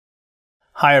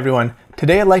Hi everyone,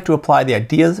 today I'd like to apply the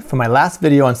ideas from my last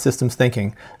video on systems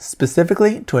thinking,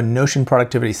 specifically to a Notion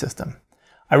productivity system.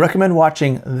 I recommend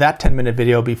watching that 10-minute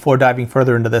video before diving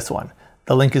further into this one.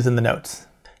 The link is in the notes.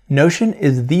 Notion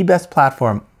is the best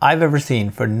platform I've ever seen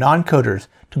for non-coders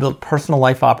to build personal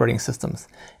life operating systems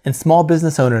and small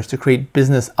business owners to create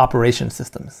business operation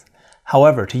systems.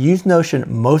 However, to use Notion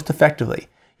most effectively,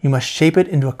 you must shape it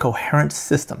into a coherent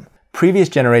system. Previous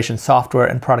generation software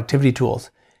and productivity tools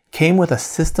came with a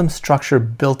system structure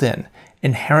built in,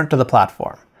 inherent to the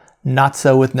platform. Not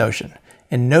so with Notion.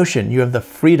 In Notion, you have the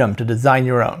freedom to design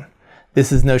your own.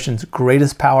 This is Notion's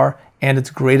greatest power and its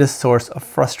greatest source of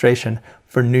frustration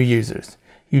for new users.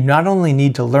 You not only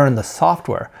need to learn the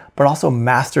software, but also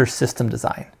master system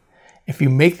design. If you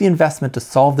make the investment to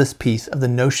solve this piece of the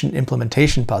Notion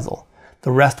implementation puzzle,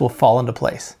 the rest will fall into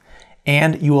place.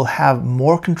 And you will have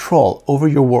more control over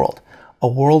your world, a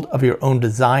world of your own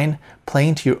design,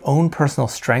 playing to your own personal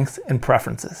strengths and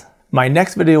preferences. My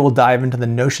next video will dive into the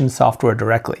Notion software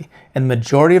directly, and the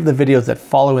majority of the videos that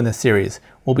follow in this series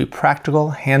will be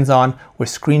practical, hands-on, with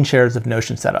screen shares of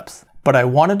Notion setups. But I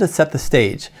wanted to set the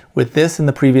stage with this in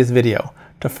the previous video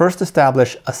to first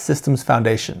establish a systems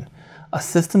foundation. A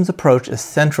systems approach is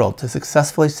central to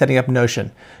successfully setting up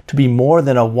Notion to be more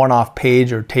than a one-off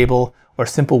page or table or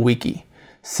simple wiki.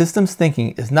 Systems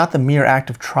thinking is not the mere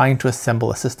act of trying to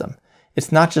assemble a system.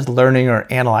 It's not just learning or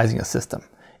analyzing a system.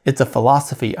 It's a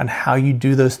philosophy on how you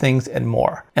do those things and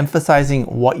more, emphasizing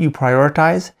what you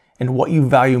prioritize and what you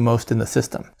value most in the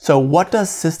system. So what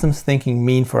does systems thinking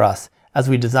mean for us as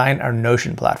we design our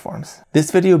Notion platforms?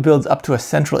 This video builds up to a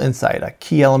central insight, a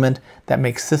key element that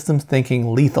makes systems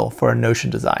thinking lethal for a Notion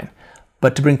design.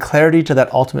 But to bring clarity to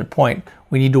that ultimate point,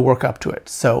 we need to work up to it.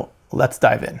 So let's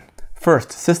dive in.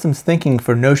 First, systems thinking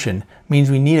for Notion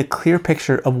means we need a clear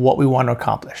picture of what we want to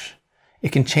accomplish.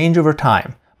 It can change over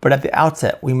time, but at the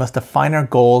outset, we must define our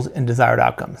goals and desired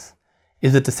outcomes.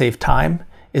 Is it to save time?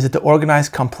 Is it to organize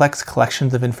complex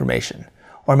collections of information?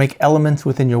 Or make elements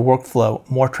within your workflow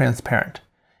more transparent?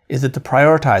 Is it to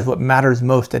prioritize what matters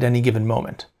most at any given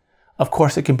moment? Of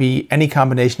course, it can be any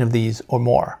combination of these or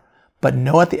more, but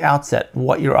know at the outset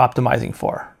what you're optimizing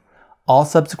for. All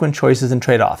subsequent choices and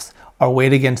trade-offs are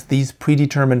weighed against these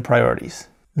predetermined priorities.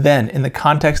 Then, in the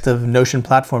context of Notion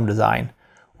platform design,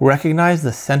 recognize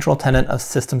the central tenet of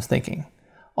systems thinking.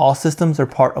 All systems are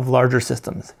part of larger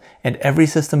systems, and every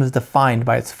system is defined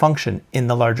by its function in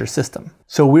the larger system.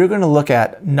 So we're going to look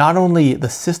at not only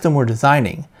the system we're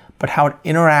designing, but how it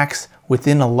interacts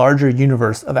within a larger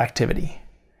universe of activity.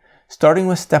 Starting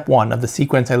with step 1 of the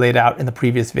sequence I laid out in the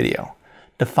previous video,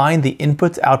 define the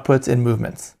inputs, outputs, and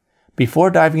movements.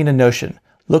 Before diving into Notion,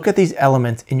 look at these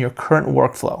elements in your current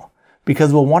workflow,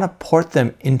 because we'll want to port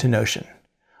them into Notion.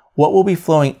 What will be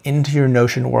flowing into your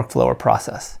Notion workflow or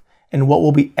process, and what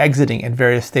will be exiting at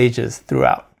various stages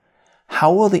throughout?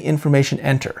 How will the information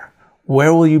enter?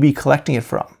 Where will you be collecting it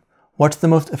from? What's the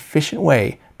most efficient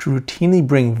way to routinely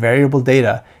bring variable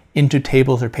data into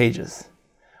tables or pages?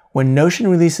 When Notion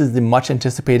releases the much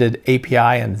anticipated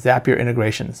API and Zapier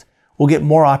integrations, we'll get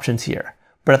more options here,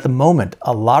 but at the moment,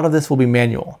 a lot of this will be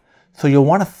manual. So you'll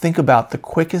want to think about the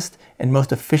quickest and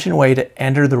most efficient way to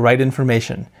enter the right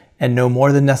information and no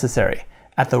more than necessary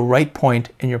at the right point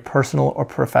in your personal or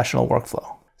professional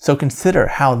workflow. So consider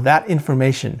how that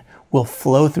information will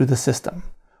flow through the system.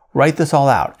 Write this all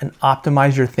out and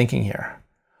optimize your thinking here.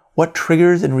 What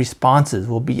triggers and responses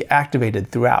will be activated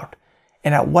throughout?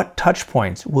 And at what touch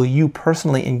points will you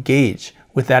personally engage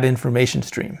with that information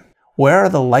stream? Where are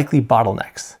the likely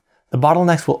bottlenecks? The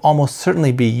bottlenecks will almost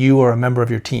certainly be you or a member of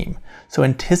your team, so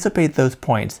anticipate those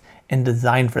points and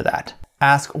design for that.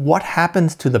 Ask what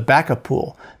happens to the backup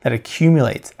pool that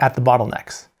accumulates at the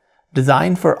bottlenecks.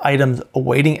 Design for items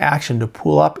awaiting action to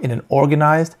pool up in an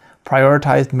organized,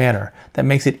 prioritized manner that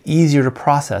makes it easier to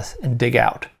process and dig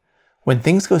out. When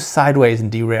things go sideways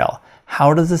and derail,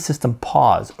 how does the system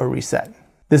pause or reset?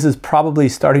 This is probably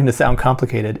starting to sound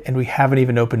complicated, and we haven't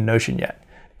even opened Notion yet.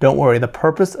 Don't worry, the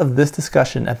purpose of this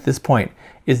discussion at this point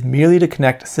is merely to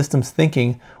connect systems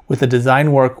thinking with the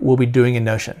design work we'll be doing in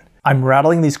Notion. I'm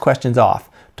rattling these questions off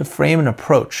to frame an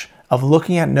approach of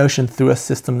looking at Notion through a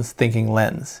systems thinking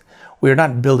lens. We are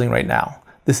not building right now.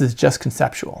 This is just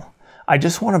conceptual. I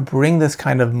just want to bring this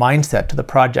kind of mindset to the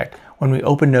project when we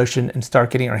open Notion and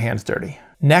start getting our hands dirty.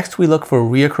 Next, we look for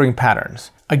reoccurring patterns.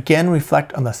 Again,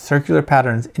 reflect on the circular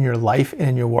patterns in your life and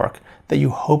in your work that you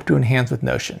hope to enhance with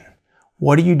Notion.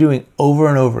 What are you doing over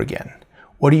and over again?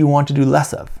 What do you want to do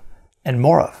less of and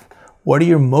more of? What are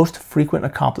your most frequent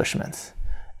accomplishments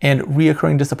and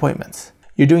reoccurring disappointments?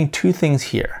 You're doing two things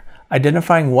here: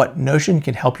 identifying what Notion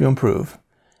can help you improve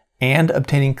and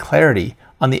obtaining clarity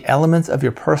on the elements of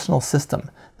your personal system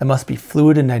that must be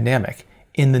fluid and dynamic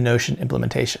in the Notion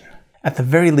implementation. At the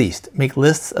very least, make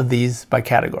lists of these by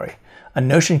category. A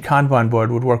Notion Kanban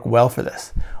board would work well for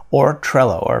this, or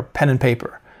Trello or pen and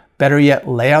paper. Better yet,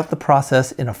 lay out the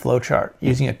process in a flowchart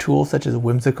using a tool such as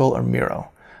Whimsical or Miro.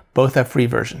 Both have free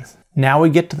versions. Now we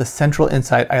get to the central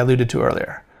insight I alluded to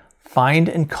earlier. Find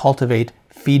and cultivate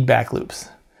feedback loops,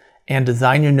 and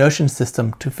design your Notion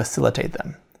system to facilitate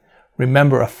them.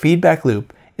 Remember, a feedback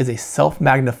loop is a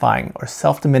self-magnifying or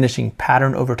self-diminishing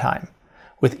pattern over time.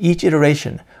 With each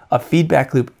iteration, a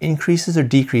feedback loop increases or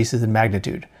decreases in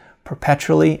magnitude,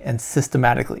 perpetually and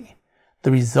systematically.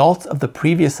 The results of the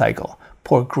previous cycle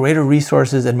pour greater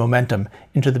resources and momentum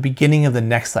into the beginning of the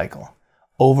next cycle,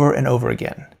 over and over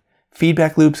again.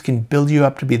 Feedback loops can build you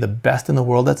up to be the best in the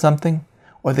world at something,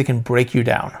 or they can break you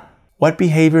down. What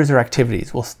behaviors or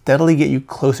activities will steadily get you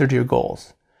closer to your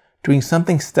goals? Doing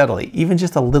something steadily, even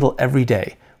just a little every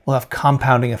day, will have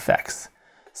compounding effects.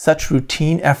 Such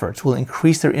routine efforts will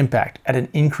increase their impact at an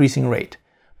increasing rate,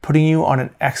 putting you on an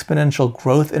exponential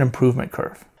growth and improvement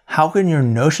curve. How can your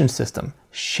Notion system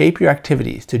shape your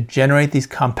activities to generate these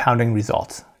compounding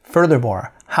results?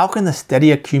 Furthermore, how can the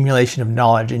steady accumulation of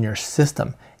knowledge in your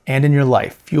system and in your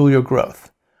life fuel your growth?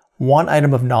 One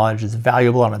item of knowledge is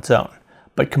valuable on its own,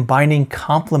 but combining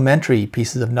complementary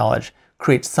pieces of knowledge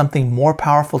creates something more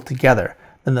powerful together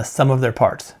than the sum of their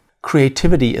parts.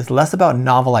 Creativity is less about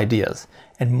novel ideas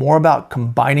and more about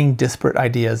combining disparate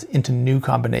ideas into new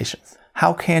combinations.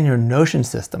 How can your Notion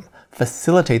system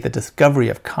facilitate the discovery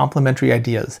of complementary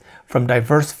ideas from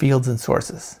diverse fields and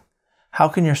sources? How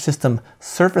can your system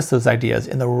surface those ideas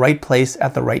in the right place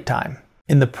at the right time?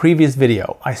 In the previous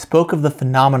video, I spoke of the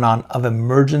phenomenon of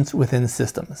emergence within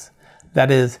systems. That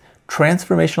is,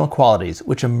 transformational qualities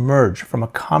which emerge from a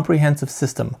comprehensive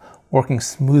system working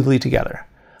smoothly together.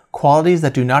 Qualities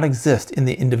that do not exist in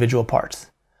the individual parts.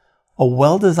 A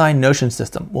well-designed Notion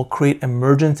system will create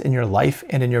emergence in your life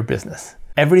and in your business.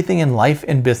 Everything in life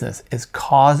and business is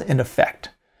cause and effect.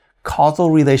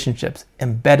 Causal relationships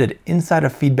embedded inside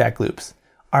of feedback loops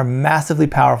are massively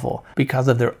powerful because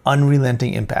of their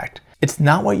unrelenting impact. It's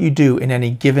not what you do in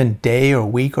any given day or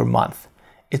week or month.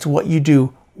 It's what you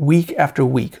do week after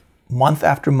week, month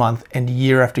after month, and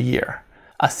year after year.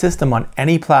 A system on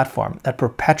any platform that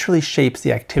perpetually shapes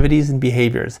the activities and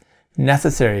behaviors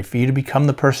necessary for you to become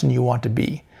the person you want to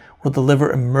be will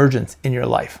deliver emergence in your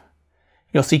life.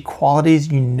 You'll see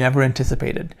qualities you never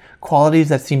anticipated, qualities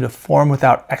that seem to form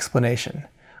without explanation,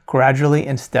 gradually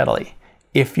and steadily,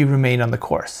 if you remain on the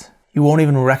course. You won't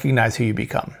even recognize who you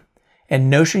become. And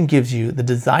Notion gives you the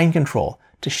design control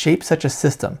to shape such a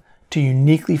system to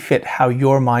uniquely fit how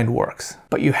your mind works.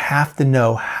 But you have to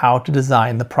know how to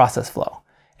design the process flow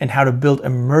and how to build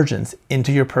emergence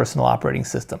into your personal operating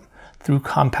system through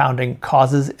compounding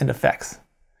causes and effects.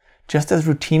 Just as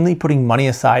routinely putting money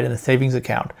aside in a savings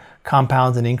account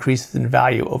compounds and increases in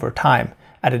value over time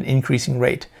at an increasing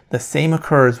rate, the same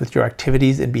occurs with your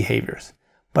activities and behaviors,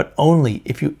 but only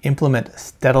if you implement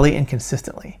steadily and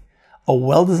consistently. A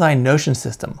well-designed Notion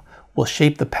system will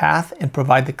shape the path and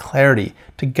provide the clarity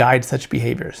to guide such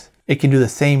behaviors. It can do the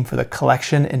same for the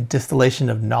collection and distillation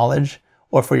of knowledge,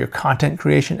 or for your content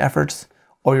creation efforts,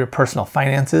 or your personal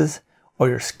finances, or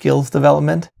your skills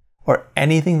development, or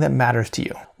anything that matters to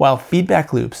you. While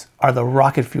feedback loops are the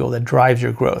rocket fuel that drives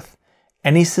your growth,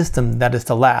 any system that is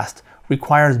to last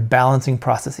requires balancing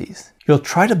processes. You'll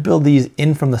try to build these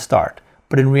in from the start,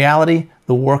 but in reality,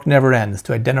 the work never ends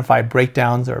to identify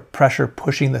breakdowns or pressure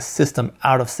pushing the system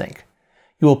out of sync.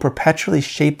 You will perpetually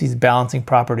shape these balancing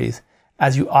properties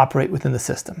as you operate within the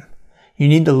system. You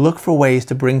need to look for ways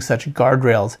to bring such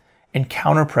guardrails and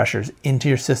counter pressures into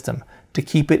your system to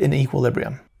keep it in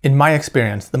equilibrium. In my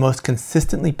experience, the most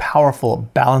consistently powerful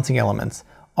balancing elements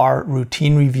are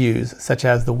routine reviews such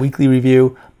as the weekly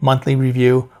review, monthly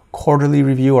review, quarterly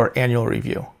review, or annual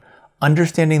review.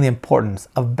 Understanding the importance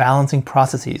of balancing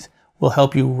processes will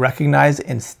help you recognize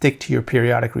and stick to your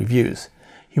periodic reviews.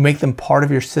 You make them part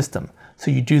of your system,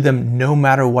 so you do them no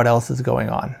matter what else is going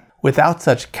on. Without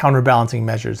such counterbalancing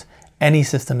measures, any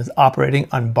system is operating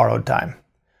on borrowed time.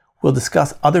 We'll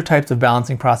discuss other types of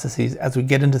balancing processes as we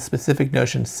get into specific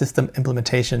Notion system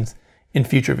implementations in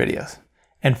future videos.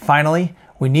 And finally,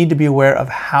 we need to be aware of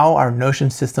how our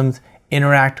Notion systems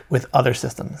interact with other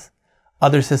systems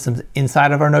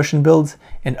inside of our Notion builds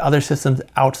and other systems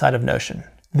outside of Notion.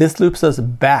 This loops us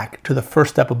back to the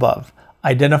first step above,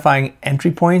 identifying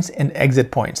entry points and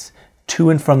exit points to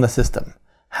and from the system.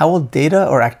 How will data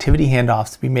or activity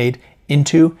handoffs be made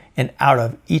into and out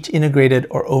of each integrated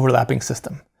or overlapping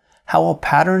system? How will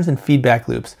patterns and feedback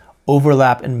loops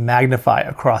overlap and magnify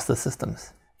across the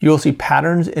systems. You will see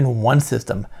patterns in one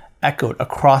system echoed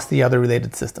across the other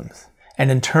related systems. And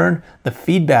in turn, the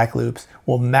feedback loops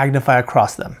will magnify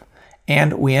across them.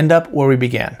 And we end up where we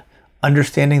began,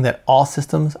 understanding that all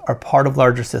systems are part of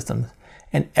larger systems,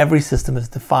 and every system is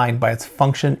defined by its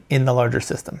function in the larger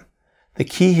system. The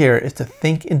key here is to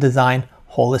think and design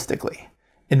holistically.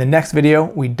 In the next video,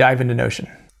 we dive into Notion.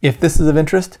 If this is of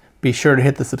interest, be sure to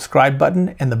hit the subscribe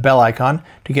button and the bell icon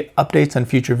to get updates on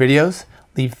future videos,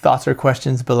 leave thoughts or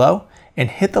questions below, and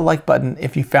hit the like button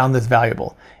if you found this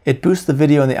valuable. It boosts the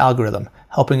video in the algorithm,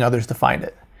 helping others to find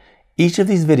it. Each of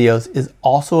these videos is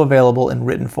also available in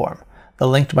written form. The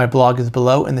link to my blog is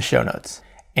below in the show notes.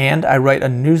 And I write a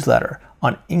newsletter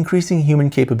on increasing human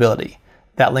capability.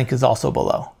 That link is also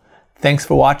below. Thanks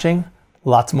for watching.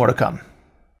 Lots more to come.